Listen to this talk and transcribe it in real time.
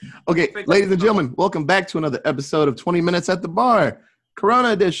Okay, ladies and gentlemen, welcome back to another episode of 20 Minutes at the Bar, Corona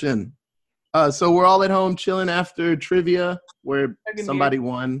edition. So we're all at home chilling after trivia where somebody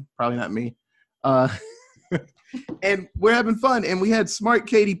won, probably not me. And we're having fun. And we had Smart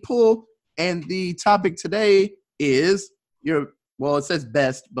Katie pull. And the topic today is it says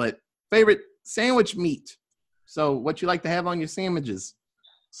best, but favorite sandwich meat. So what you like to have on your sandwiches.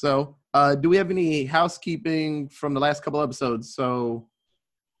 So do we have any housekeeping from the last couple episodes? So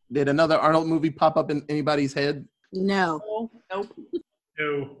did another Arnold movie pop up in anybody's head? No. Nope.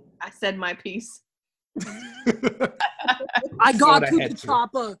 No. I said my piece. I got to the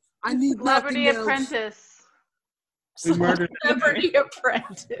chopper. I need Celebrity nothing else. Apprentice. We murdered Celebrity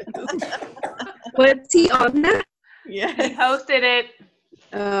Apprentice. Was he on that? He Yeah. hosted it.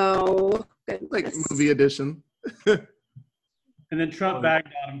 Oh, Like goodness. movie edition. And then Trump bagged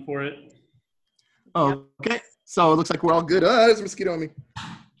on him for it. Oh, okay. So it looks like we're all good. There's a mosquito on me.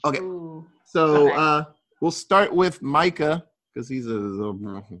 Okay. Ooh. So Okay. we'll start with Micah because he's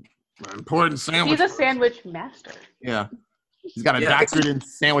an important sandwich. He's a sandwich master. Yeah. He's got a doctorate in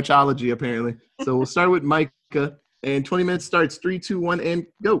sandwichology, apparently. So we'll start with Micah. And 20 minutes starts. 3, 2, 1, and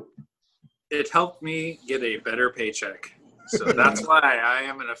go. It helped me get a better paycheck. So that's why I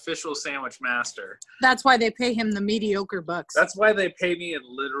am an official sandwich master. That's why they pay him the mediocre bucks. That's why they pay me in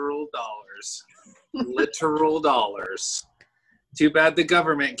literal dollars. Literal dollars. Too bad the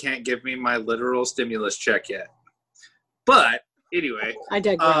government can't give me my literal stimulus check yet. But anyway, I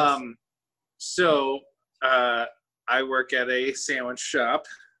digress. I work at a sandwich shop.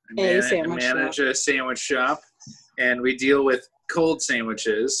 I manage a sandwich shop, and we deal with cold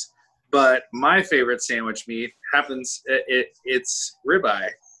sandwiches. But my favorite sandwich meat it's ribeye,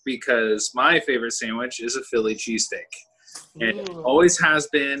 because my favorite sandwich is a Philly cheesesteak. And it always has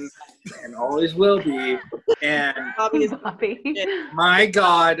been and always will be. And Bobby is Bobby. my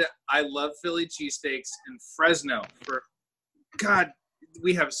God, I love Philly cheesesteaks in Fresno.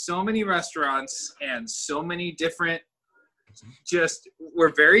 We have so many restaurants and so many different,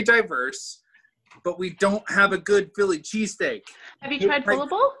 we're very diverse, but we don't have a good Philly cheesesteak. Have you tried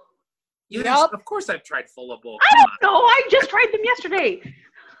Fullable? Yes, Yep. of course I've tried Fullable. I don't know. I just tried them yesterday.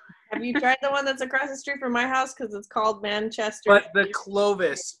 Have you tried the one that's across the street from my house? Because it's called Manchester. But the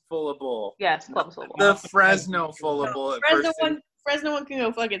Clovis Fullable. Yes, Club Fullable. The Fresno Fullable. Fresno one can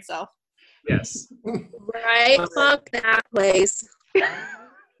go fuck itself. Yes. Right? Fuck that place.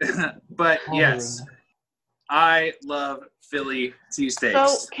 But yes, I love Philly cheesesteaks.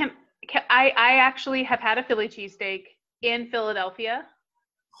 So can I actually have had a Philly cheesesteak in Philadelphia,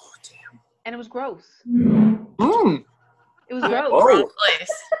 Oh, damn. and it was gross. Mm. It was gross. Oh.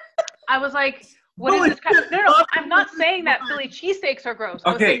 I was like, what is this kind of... No, I'm not saying that Philly cheesesteaks are gross.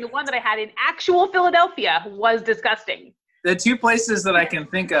 I was Okay. saying the one that I had in actual Philadelphia was disgusting. The two places that I can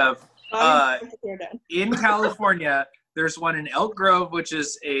think of in California, there's one in Elk Grove, which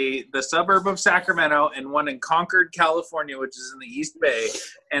is the suburb of Sacramento, and one in Concord, California, which is in the East Bay.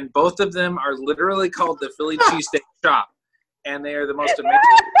 And both of them are literally called the Philly Cheesesteak Shop. And they are the most amazing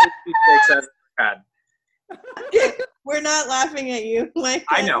cheesesteaks I've ever had. We're not laughing at you. Like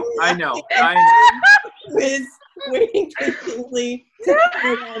I know. With waiting patiently to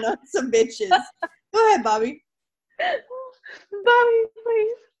turn on some bitches. Go ahead, Bobby. Bobby,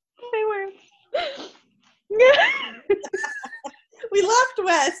 please. Say words. We left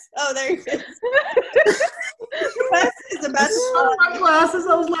Wes. Oh, there he is. Wes is about to My glasses,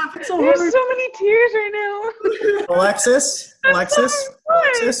 I was laughing so There's hard. so many tears right now. Alexis. What?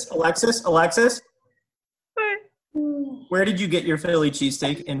 Where did you get your Philly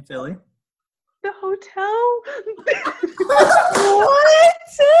cheesesteak in Philly? The hotel? What?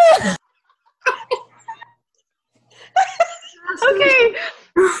 Okay.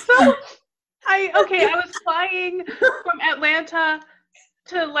 So I was flying from Atlanta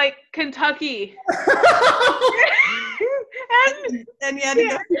to like Kentucky. And you had to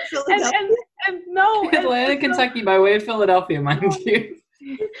go to Philadelphia. and no. Atlanta, Kentucky, by way of Philadelphia, mind you.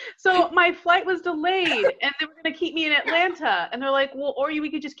 So my flight was delayed, and they were going to keep me in Atlanta. And they're like, well,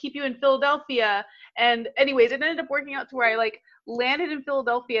 we could just keep you in Philadelphia. And anyways, it ended up working out to where I like landed in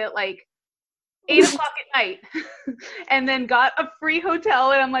Philadelphia at like 8 o'clock at night and then got a free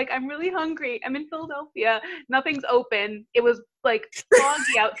hotel. And I'm like, I'm really hungry. I'm in Philadelphia. Nothing's open. It was like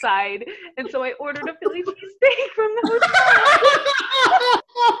foggy outside. And so I ordered a Philly cheesesteak from the hotel.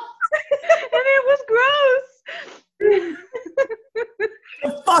 And it was gross.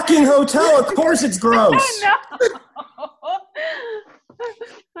 The fucking hotel, of course it's gross. I know.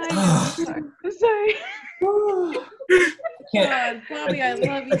 I know. I'm sorry. God, Bobby, I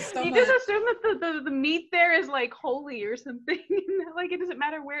love you so You much. just assume that the meat there is like holy or something. Like it doesn't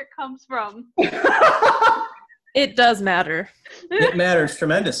matter where it comes from. It does matter. It matters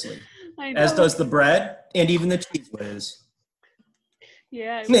tremendously, I know. as does the bread and even the cheese whiz.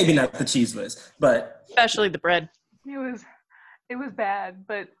 Yeah. Maybe not the cheese whiz, but Especially the bread. It was bad,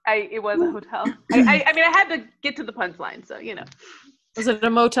 but it was a hotel. I mean, I had to get to the punchline, so you know. Was it a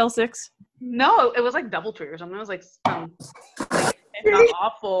Motel 6? No, it was like DoubleTree or something. It was like some not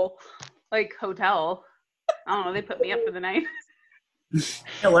awful like hotel. I don't know. They put me up for the night. hey,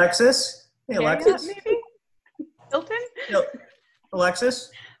 Alexis. Hey, Alexis. Yeah, maybe. Hilton. Alexis.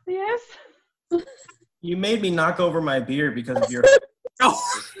 Yes. You made me knock over my beer because of your.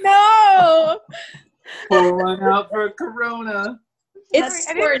 No! Pour one out for Corona. It's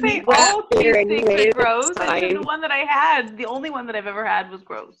I didn't say all cheesesteaks are gross. I said the one that I had, the only one that I've ever had was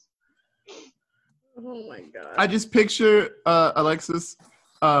gross. Oh my god. I just picture Alexis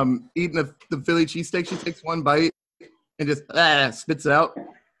eating the Philly cheesesteak. She takes one bite and just spits it out.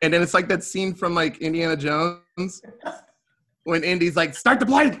 And then it's like that scene from like Indiana Jones when Indy's like, start the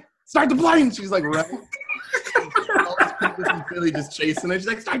plane! Start the plane! She's like, right. All these people from Philly just chasing her. She's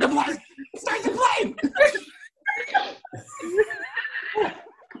like, start the plane! Start the plane!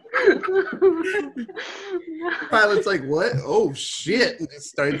 Pilot's like, what? Oh shit! And it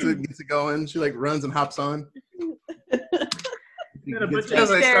starts to get it going. She like runs and hops on.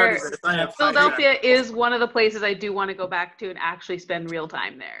 Philadelphia is one of the places I do want to go back to and actually spend real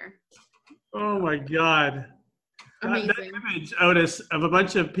time there. Oh my God. That image, Otis, of a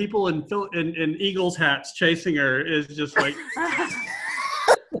bunch of people in Eagles hats chasing her is just like.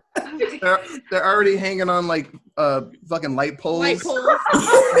 They're already hanging on like fucking light poles. Light poles.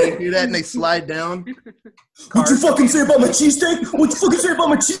 They do that and they slide down. What you fucking say about my cheesesteak? What you fucking say about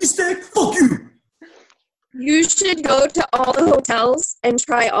my cheesesteak? Fuck you! You should go to all the hotels and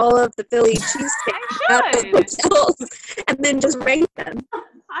try all of the Philly cheesesteaks at the hotels, and then just rate them.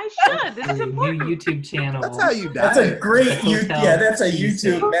 I should. This is important. New YouTube channel. That's how you die. That's a great that's a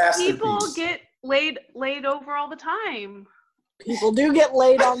YouTube masterpiece. People get laid over all the time. People do get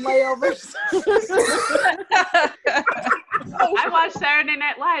laid on layovers. I watched Saturday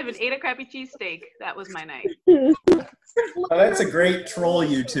Night Live and ate a crappy cheesesteak. That was my night. Oh, that's a great troll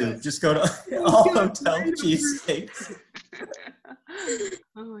YouTube. Just go to all hotel cheesesteaks.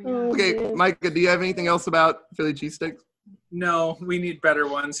 Oh my God. Okay, Micah, do you have anything else about Philly cheesesteaks? No, we need better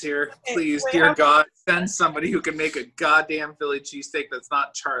ones here. Please, dear God, send somebody who can make a goddamn Philly cheesesteak that's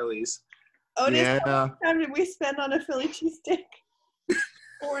not Charlie's. Otis, Yeah. how much time did we spend on a Philly cheesesteak?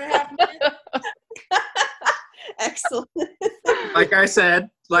 4.5 minutes. Excellent. Like I said,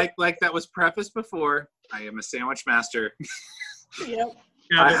 like that was prefaced before, I am a sandwich master. Yep.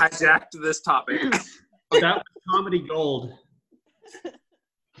 I hijacked this topic. That was comedy gold.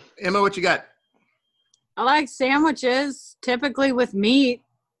 Emma, what you got? I like sandwiches, typically with meat.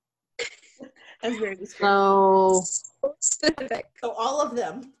 That's very descriptive. So, Specific. So all of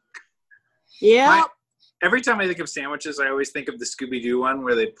them. yeah. Every time I think of sandwiches, I always think of the Scooby-Doo one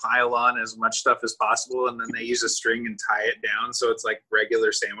where they pile on as much stuff as possible and then they use a string and tie it down so it's like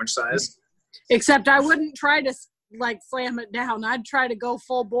regular sandwich size. Except I wouldn't try to like slam it down. I'd try to go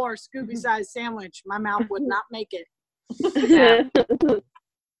full bore Scooby-sized sandwich. My mouth would not make it.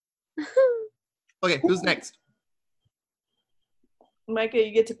 Okay, who's next? Micah,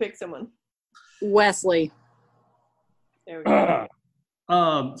 you get to pick someone. Wesley. There we go.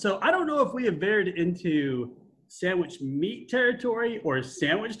 So I don't know if we have veered into sandwich meat territory or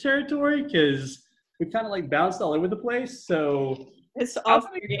sandwich territory because we kind of like bounced all over the place. So It's off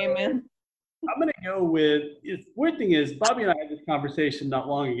your game, man. I'm going to go with, weird thing is, Bobby and I had this conversation not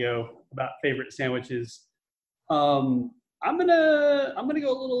long ago about favorite sandwiches. I'm gonna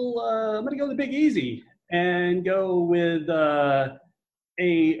go a little, I'm gonna go the Big Easy and go with I'm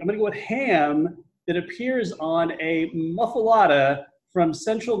gonna go with ham that appears on a muffalata from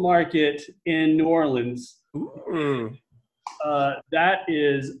Central Market in New Orleans. Ooh. That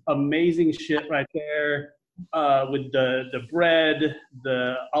is amazing shit right there. With the bread,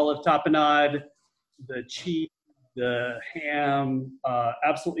 the olive tapenade, the cheese, the ham,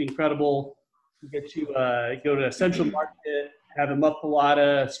 absolutely incredible. You get to go to Central Market, have a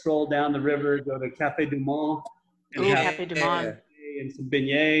muffalata, stroll down the river, go to Café du Monde, and have Café du Monde. and some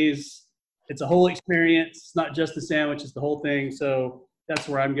beignets. It's a whole experience. It's not just the sandwich; it's the whole thing. So that's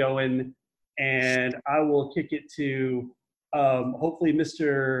where I'm going, and I will kick it to. Hopefully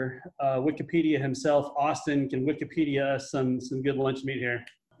Mr. Wikipedia himself, Austin, can Wikipedia us some good lunch meat here.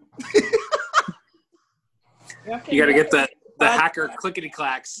 You got to get the hacker clickety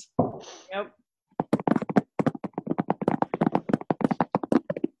clacks. Yep.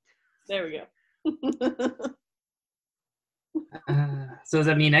 There we go. So is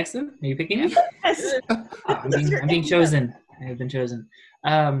that me next then? Are you picking me? Yes. I'm being chosen. I have been chosen.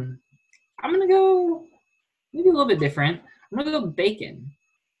 I'm gonna go maybe a little bit different. I'm gonna go bacon.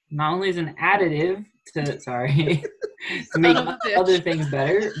 Not only as an additive to to make other things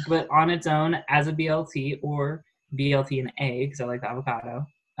better, but on its own as a BLT or BLT and A because I like the avocado.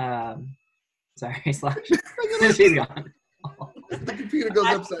 Sorry, Slash. She's gone. The computer goes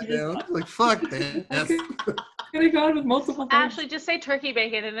upside down. Like fuck that. Could have gone with multiple things. Ashley, just say turkey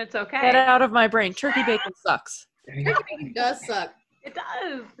bacon and it's okay. Get out of my brain. Turkey bacon sucks. Turkey bacon does suck. It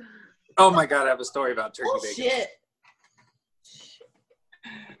does. Oh my god, I have a story about turkey bacon. Shit.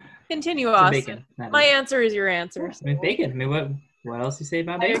 Continue, So Austin. bacon. My answer is your answer. I mean, bacon. I mean, what else do you say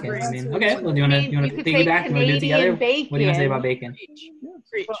about I bacon? agree. I mean, okay. Well, do you want to You could say piggyback? You want to do it together? Canadian What do you want to say bacon. about bacon?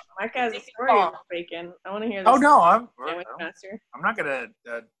 Preach. Well, Mike has a story about bacon. I want to hear this. Oh no, I'm Master. not gonna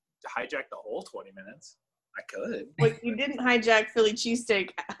hijack the whole 20 minutes. I could. Wait, you didn't hijack Philly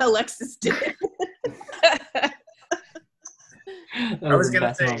cheesesteak. Alexis did. I was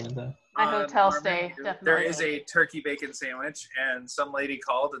gonna say My hotel Norman, stay, definitely. there is a turkey bacon sandwich, and some lady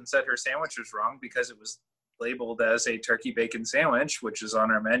called and said her sandwich was wrong because it was labeled as a turkey bacon sandwich, which is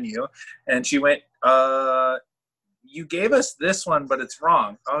on our menu. And she went, you gave us this one, but it's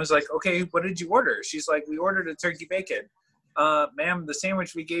wrong. I was like, okay, what did you order? She's like, we ordered a turkey bacon. Ma'am, the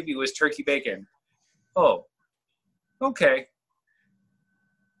sandwich we gave you was turkey bacon. Oh, okay.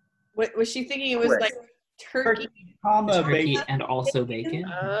 What was she thinking? It was like turkey. Turkey and also bacon. You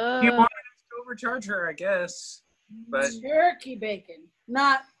wanted us to overcharge her, I guess. But Turkey bacon,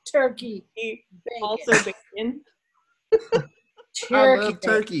 not turkey bacon. Also bacon. I love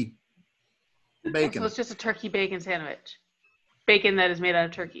turkey. Bacon. So it's just a turkey bacon sandwich. Bacon that is made out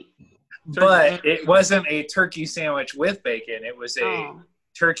of turkey. But it wasn't a turkey sandwich with bacon. It was a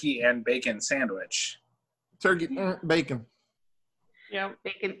turkey and bacon sandwich. Turkey, bacon. Yeah,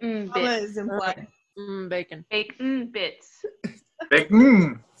 bacon, Mama bits. is implied. Bacon. Bacon, bits.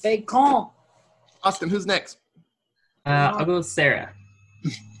 Bacon. Bacon. Austin, who's next? I'll go with Sarah.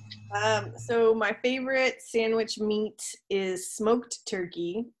 So my favorite sandwich meat is smoked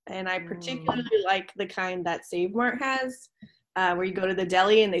turkey, and I particularly like the kind that Save Mart has, where you go to the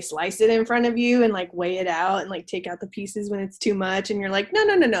deli and they slice it in front of you and like weigh it out and like take out the pieces when it's too much, and you're like, no,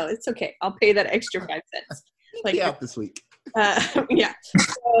 it's okay, I'll pay that extra 5 cents. Like out this week. Yeah.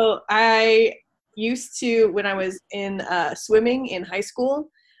 So I used to, when I was in swimming in high school,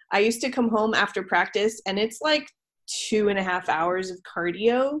 I used to come home after practice, and it's like 2.5 hours of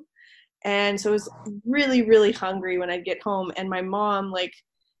cardio. And so I was really, really hungry when I'd get home. And my mom, like,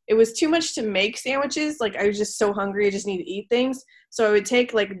 it was too much to make sandwiches. Like, I was just so hungry. I just need to eat things. So I would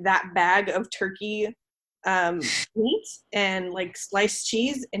take, like, that bag of turkey meat and, like, sliced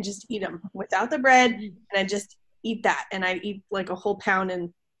cheese and just eat them without the bread. And I just eat that. And I eat, like, a whole pound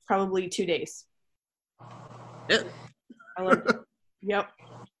in probably 2 days. Yep. I love it. Yep.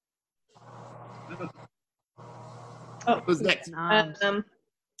 Oh, who's next?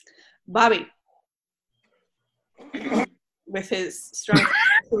 Bobby, with his strong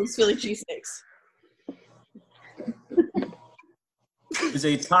Philly cheesesteaks. Is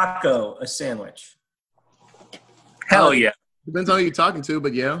a taco a sandwich? Hell yeah. Depends on who you're talking to,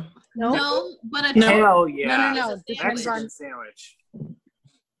 but yeah. No, but a Hell yeah. No. Depends on. Mexican sandwich.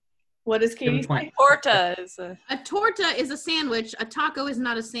 What does Katie say? Torta is A torta is a sandwich. A taco is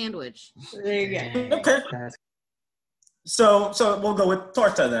not a sandwich. There you go. Okay. So we'll go with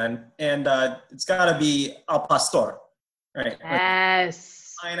torta then, and it's got to be al pastor, right?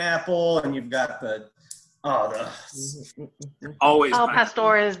 Yes. Pineapple, and you've got the always Al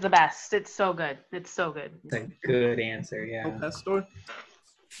pastor is the best. It's so good. It's so good. That's a good answer, yeah. Al pastor.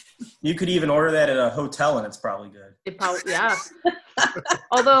 You could even order that at a hotel, and it's probably good. It probably, yeah.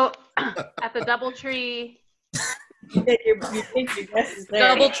 Although at the DoubleTree, You think your guess is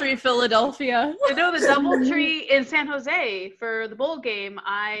there. Doubletree, Philadelphia. the DoubleTree in San Jose for the bowl game,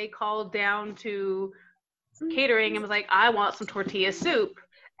 I called down to catering and was like, I want some tortilla soup.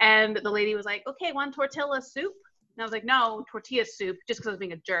 And the lady was like, okay, one tortilla soup? And I was like, no, tortilla soup, just because I was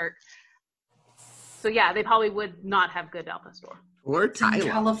being a jerk. So yeah, they probably would not have good al pastor. Or It's in Tyler.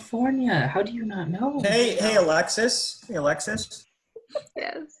 California. How do you not know? Hey, Alexis. Hey, Alexis.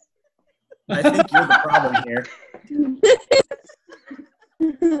 Yes. I think you're the problem here.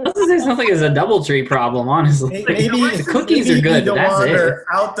 It sounds like it's a DoubleTree problem, honestly. Maybe the cookies are good, but that's it.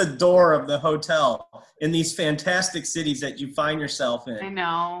 Out the door of the hotel in these fantastic cities that you find yourself I in.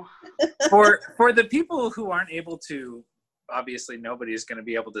 know. For the people who aren't able to, obviously nobody's going to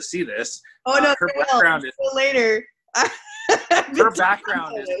be able to see this. Oh no, her they will. background is Later. Her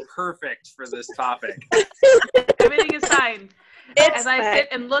background is perfect for this topic. Everything is fine. It's As I fine. sit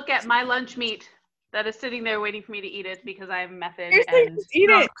and look at my lunch meat that is sitting there waiting for me to eat it because I have method Seriously, and just eat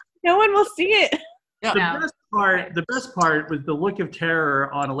it. No one will see it. Yeah. No. The best part was the look of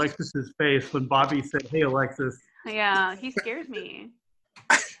terror on Alexis's face when Bobby said, "Hey, Alexis." yeah, he scares me.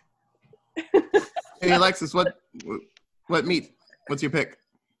 Hey, Alexis, what meat? What's your pick?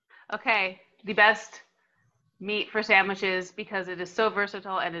 Okay, the best meat for sandwiches because it is so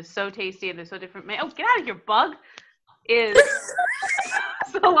versatile and is so tasty and there's so different. Oh, get out of here, bug! Is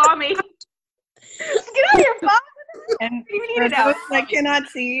salami. Get out of here, bug! And You need for it out. those that cannot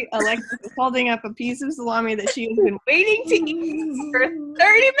see, Alexis is holding up a piece of salami that she has been waiting to eat for 30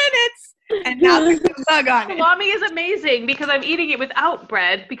 minutes, and now there's a bug on it. Salami is amazing because I'm eating it without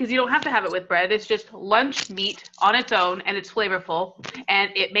bread because you don't have to have it with bread. It's just lunch meat on its own and it's flavorful and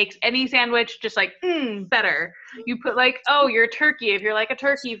it makes any sandwich just like better. You put like, your turkey if you're like a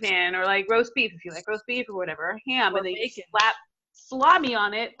turkey fan, or like roast beef if you like roast beef, or whatever, ham, and then you slap salami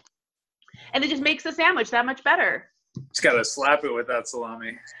on it and it just makes the sandwich that much better. Just gotta slap it with that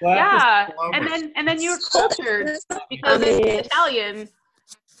salami. Yeah, and then you're cultured because it's Italian.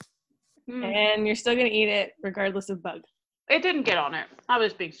 And you're still gonna eat it regardless of bug. It didn't get on it. I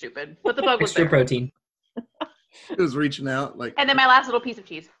was being stupid, but the bug was Extra there. protein. It was reaching out like. And then my last little piece of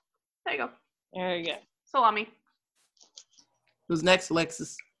cheese. There you go. There you go. Salami. Who's next,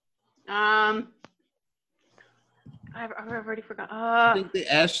 Alexis? I've already forgot. I think the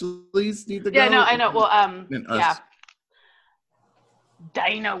Ashleys need to go. Yeah, no, I know. Well, Then us. yeah.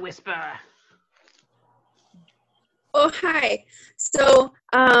 Dino Whisper. Oh, hi. So,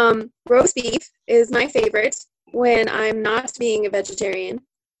 roast beef is my favorite when I'm not being a vegetarian.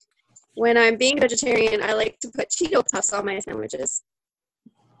 When I'm being a vegetarian, I like to put Cheeto Puffs on my sandwiches.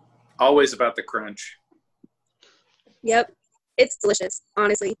 Always about the crunch. Yep. It's delicious,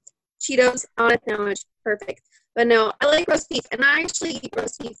 honestly. Cheetos on a sandwich, perfect. But no, I like roast beef, and I actually eat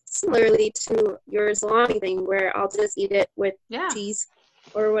roast beef similarly to your salami thing, where I'll just eat it with cheese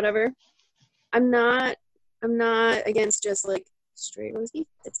or whatever. I'm not against just like straight roast beef.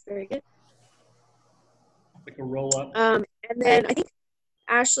 It's very good. Like a roll up. And then I think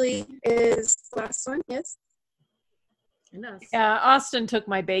Ashley is the last one. Yes. Yeah, Austin took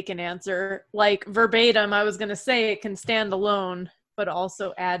my bacon answer. Like verbatim, I was going to say it can stand alone, but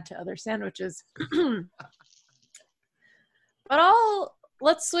also add to other sandwiches. But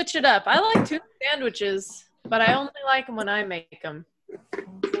let's switch it up. I like tuna sandwiches, but I only like them when I make them.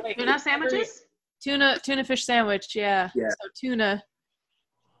 Like, Tuna sandwiches? Tuna fish sandwich, yeah. So tuna.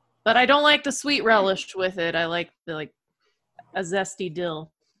 But I don't like the sweet relish with it. I like a zesty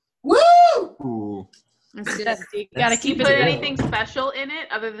dill. Woo! Zesty. Gotta keep it. Put anything special in it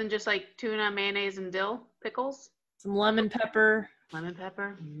other than just like tuna, mayonnaise, and dill pickles? Some lemon pepper. Lemon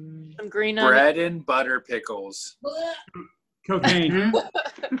pepper. Some green bread and butter pickles. Cocaine.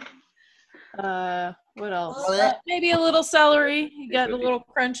 What else? Maybe a little celery. You got a little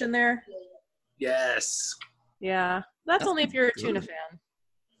crunch in there. Yes. Yeah, that's only if you're a tuna fan.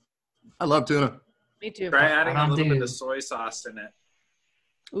 I love tuna. Me too. Try adding a little bit of soy sauce in it.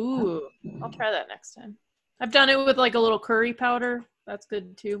 Ooh, I'll try that next time. I've done it with like a little curry powder. That's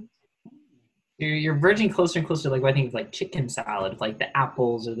good too. You're verging closer and closer to like what I think of like chicken salad, like the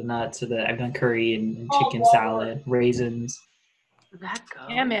apples or the nuts, or I've done curry and chicken salad, raisins. That go.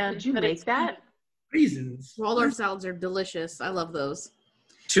 Yeah, man. Did you But make it's- that? Raisins. Waldorf salads are delicious. I love those.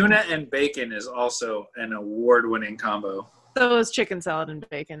 Tuna and bacon is also an award-winning combo. So is chicken salad and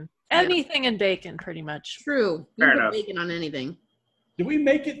bacon. Anything and bacon, pretty much. True. You Fair can enough. put bacon on anything. Did we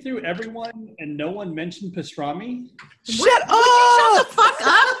make it through everyone and no one mentioned pastrami? Shut the fuck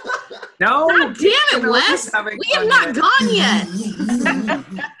up! No. God damn it, No, Wes! he's having We fun have not yet. gone yet.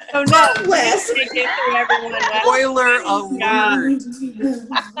 Oh no, Wes. Make it through everyone, Wes. Spoiler alert.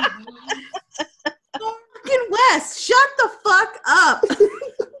 Fucking Wes, shut the fuck up.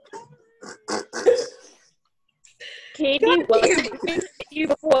 Katie was you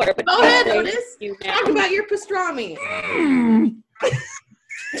before, but Go ahead, I Otis. you now. Talk about your pastrami.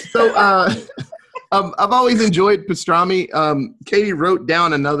 So I've always enjoyed pastrami. Katie wrote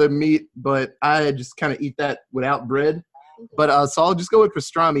down another meat, but I just kind of eat that without bread. But so I'll just go with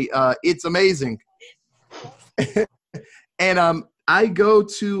pastrami. It's amazing. And I go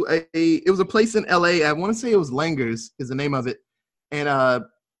to it was a place in LA. I want to say it was Langer's is the name of it. And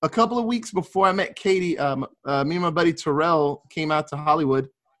a couple of weeks before I met Katie, me and my buddy Terrell came out to Hollywood,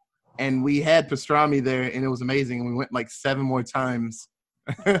 and we had pastrami there, and it was amazing. And we went like 7 more times,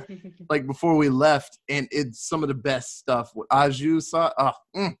 like before we left, and it's some of the best stuff with au jus sauce.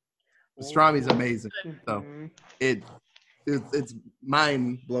 Pastrami is amazing. So It's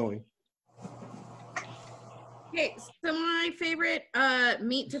mind blowing. Okay, so my favorite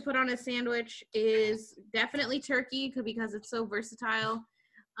meat to put on a sandwich is definitely turkey because it's so versatile.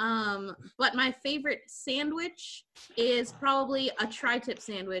 But my favorite sandwich is probably a tri-tip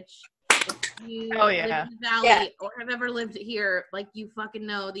sandwich. If you live in the valley or have ever lived here, like you fucking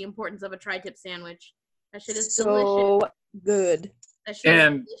know the importance of a tri-tip sandwich. That shit is delicious. Good. That shit is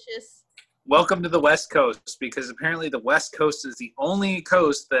delicious. Welcome to the West Coast, because apparently the West Coast is the only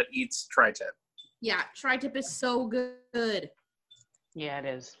coast that eats tri-tip. Yeah, tri-tip is so good. Yeah, it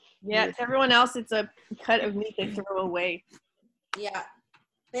is. Yeah, to everyone else, it's a cut of meat they throw away. Yeah.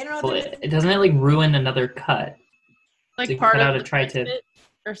 They don't know Well, it doesn't it like ruin another cut? Like to part cut of out a the tri-tip brisket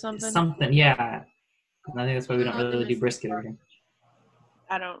or something. Something, yeah. I think that's why we don't really do brisket over here.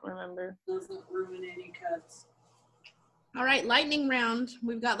 I don't remember. Doesn't ruin any cuts. All right, lightning round.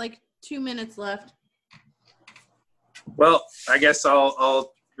 We've got like 2 minutes left. Well, I guess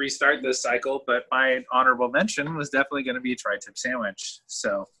I'll restart this cycle, but my honorable mention was definitely going to be a tri-tip sandwich.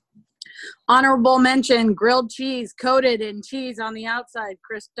 So, honorable mention: grilled cheese coated in cheese on the outside,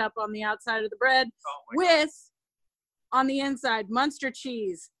 crisped up on the outside of the bread, with on the inside Munster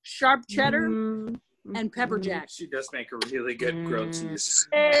cheese, sharp cheddar, and pepper jack. She does make a really good grilled cheese.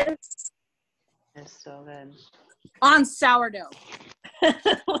 It's so good. On sourdough.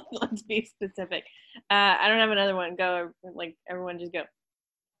 Let's be specific. I don't have another one. Go, like everyone, just go.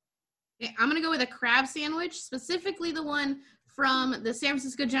 Okay, I'm gonna go with a crab sandwich, specifically the one from the San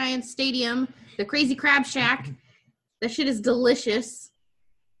Francisco Giants Stadium, the Crazy Crab Shack. That shit is delicious.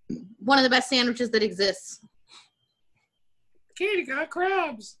 One of the best sandwiches that exists. Katie got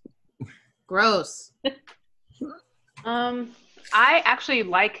crabs. Gross. I actually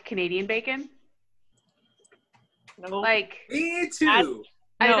like Canadian bacon. No. Like me too.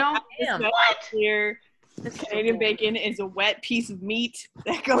 I don't. What? Here, this Canadian bacon is a wet piece of meat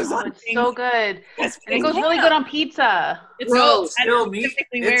that goes on. It's so good. And it goes really good on pizza. It's Gross. Still meat.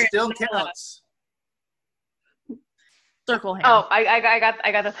 It still counts. Circle ham. Oh, I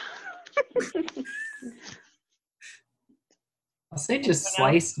got the. I'll say just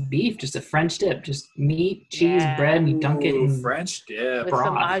sliced beef, just a French dip, just meat, cheese, bread, and you dunk it in French dip. With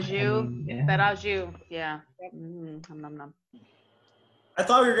some broth. au jus, Yeah. that au jus, yeah. Nom, nom, nom. I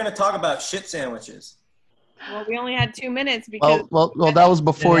thought we were going to talk about shit sandwiches. Well, we only had 2 minutes because. Well, that was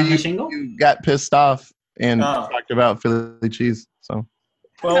before Is it on the you shingle? got pissed off and Oh. talked about Philly cheese. So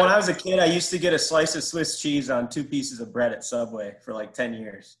Well, when I was a kid, I used to get a slice of Swiss cheese on 2 pieces of bread at Subway for like 10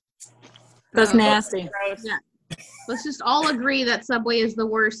 years. That's nasty. Yeah. Let's just all agree that Subway is the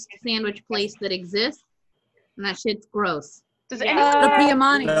worst sandwich place that exists, and that shit's gross. Does The anyone?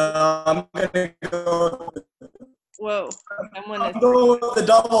 Piamani. No, I'm going to go. Whoa. Someone I'm is. going with the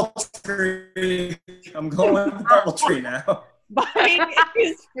DoubleTree. I'm going with the DoubleTree now. Bobby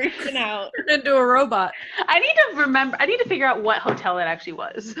is freaking out. Turned into a robot. I need to figure out what hotel it actually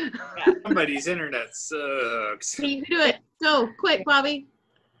was. Somebody's internet sucks. Hey, you can do it. Go, quick, Bobby.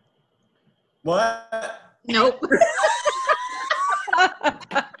 What? Nope.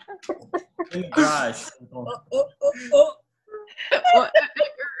 In the garage.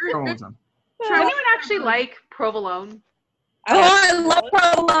 Does anyone actually like provolone? Oh, I love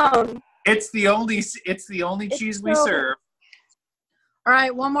provolone. It's the only cheese we serve. All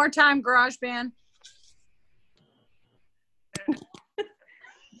right, one more time, garage band.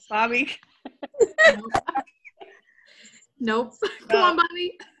 Bobby. Nope. Come on,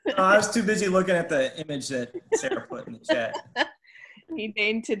 Bobby. No, I was too busy looking at the image that Sarah put in the chat. He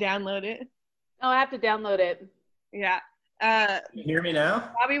deigned to download it. Oh, I have to download it. Yeah. You hear me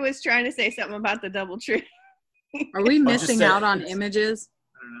now? Bobby was trying to say something about the DoubleTree. Are we just missing say- out on images?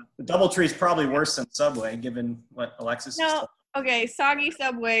 The DoubleTree is probably worse than Subway, given what Alexis is No. Okay, Soggy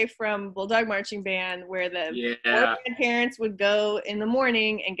Subway from Bulldog Marching Band, where the grandparents would go in the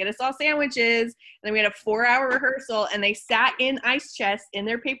morning and get us all sandwiches. And then we had a 4-hour rehearsal, and they sat in ice chests in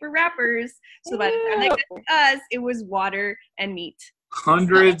their paper wrappers. So by the time they got to us, it was water and meat.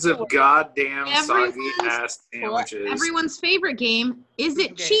 Hundreds of goddamn soggy Everyone's- ass sandwiches. Everyone's favorite game. Is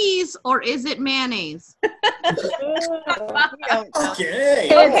it cheese or is it mayonnaise? Okay.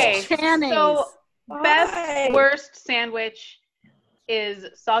 Okay, Mayonnaise. so best Why? worst sandwich is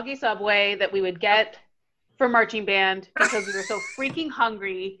soggy Subway that we would get for marching band because we were so freaking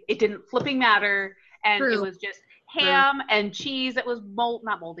hungry. It didn't flipping matter, and it True. was just ham and cheese that was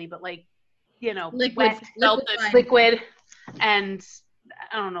not moldy, but like, you know, Liquid- wet, liquefied. liquid, and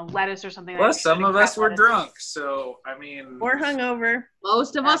I don't know, lettuce or something. Plus, some of us were lettuce. drunk, so I mean. Or hungover.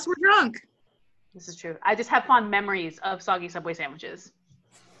 Most of us were drunk. This is true. I just have fond memories of soggy Subway sandwiches.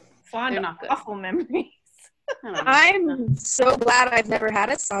 Fond, They're not good. awful memories. I'm so glad I've never had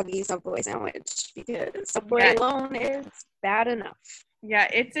a soggy Subway sandwich because Subway alone is bad enough. Yeah,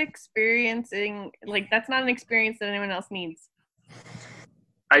 it's experiencing, like, that's not an experience that anyone else needs.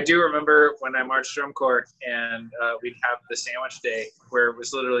 I do remember when I marched drum corps and we'd have the sandwich day where it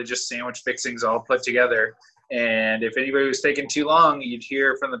was literally just sandwich fixings all put together. And if anybody was taking too long, you'd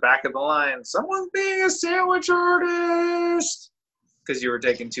hear from the back of the line, "Someone's being a sandwich artist," because you were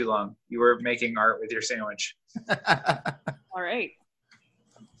taking too long. You were making art with your sandwich. All right.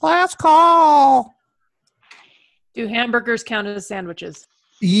 Last call. Do hamburgers count as sandwiches?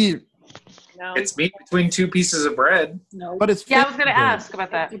 Yeah. No. It's meat between two pieces of bread. No. But it's Yeah, I was going to ask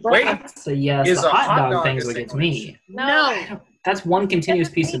about that. Wait. So yes, Is the a hot hot dog dog thing's a what gets sandwich? me. No. That's one continuous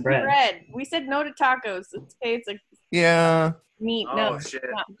piece of bread. We said no to tacos. It's like Yeah. meat. Oh, No. shit.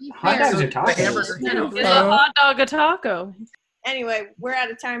 No. Hot dogs are The tacos. hamburger Is a hot dog a taco? Anyway, we're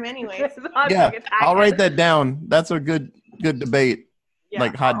out of time anyway. Yeah. I'll write that down. That's a good debate. Yeah.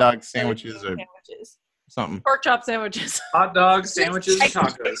 Like hot dog sandwiches or Sandwiches. something. Pork chop sandwiches. Hot dogs, sandwiches, and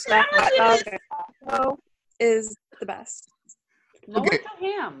tacos. That hot dog is the best. No Okay. one's a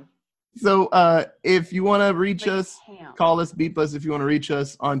ham. So if you want to reach Like us, ham. call us, beep us. If you want to reach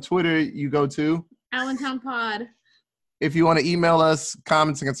us on Twitter, you go to. Allentown Pod. If you want to email us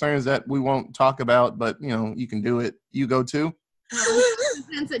comments and concerns that we won't talk about, but you can do it, you go to.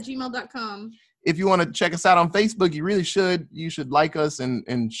 @gmail.com. If you want to check us out on Facebook, you really should. You should like us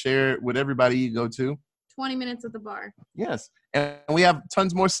and share it with everybody you go to. 20 minutes at the bar. Yes. And we have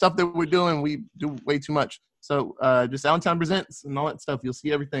tons more stuff that we're doing. We do way too much. So just Allentown Presents and all that stuff. You'll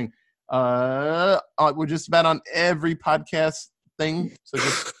see everything. We're just about on every podcast thing. So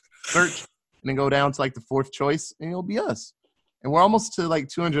just search and then go down to like the fourth choice and it'll be us. And we're almost to like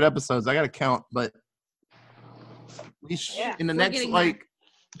 200 episodes. I got to count, but in the next like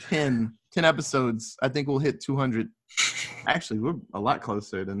 10 episodes, I think we'll hit 200. Actually, we're a lot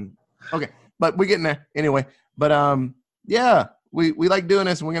closer than, okay, but we're getting there anyway. But yeah, we like doing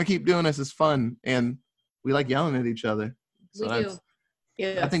this and we're going to keep doing this. It's fun. And we like yelling at each other. So We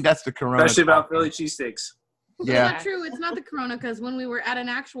do. I think that's the corona. Especially about Philly cheesesteaks. Yeah. It's not true. It's not the corona because when we were at an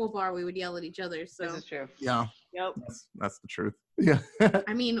actual bar, we would yell at each other. So This is true. Yeah. Yep. That's the truth. Yeah.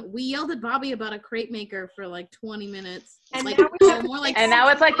 I mean, we yelled at Bobby about a crepe maker for like 20 minutes. And like, now we more like And now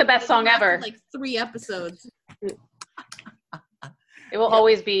it's like the best song ever. Like 3 episodes. It will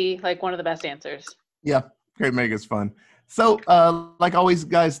always be like one of the best answers. Yeah. Great Mega's fun. So, like always,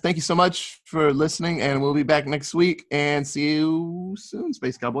 guys, thank you so much for listening, and we'll be back next week. And see you soon,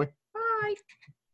 Space Cowboy. Bye.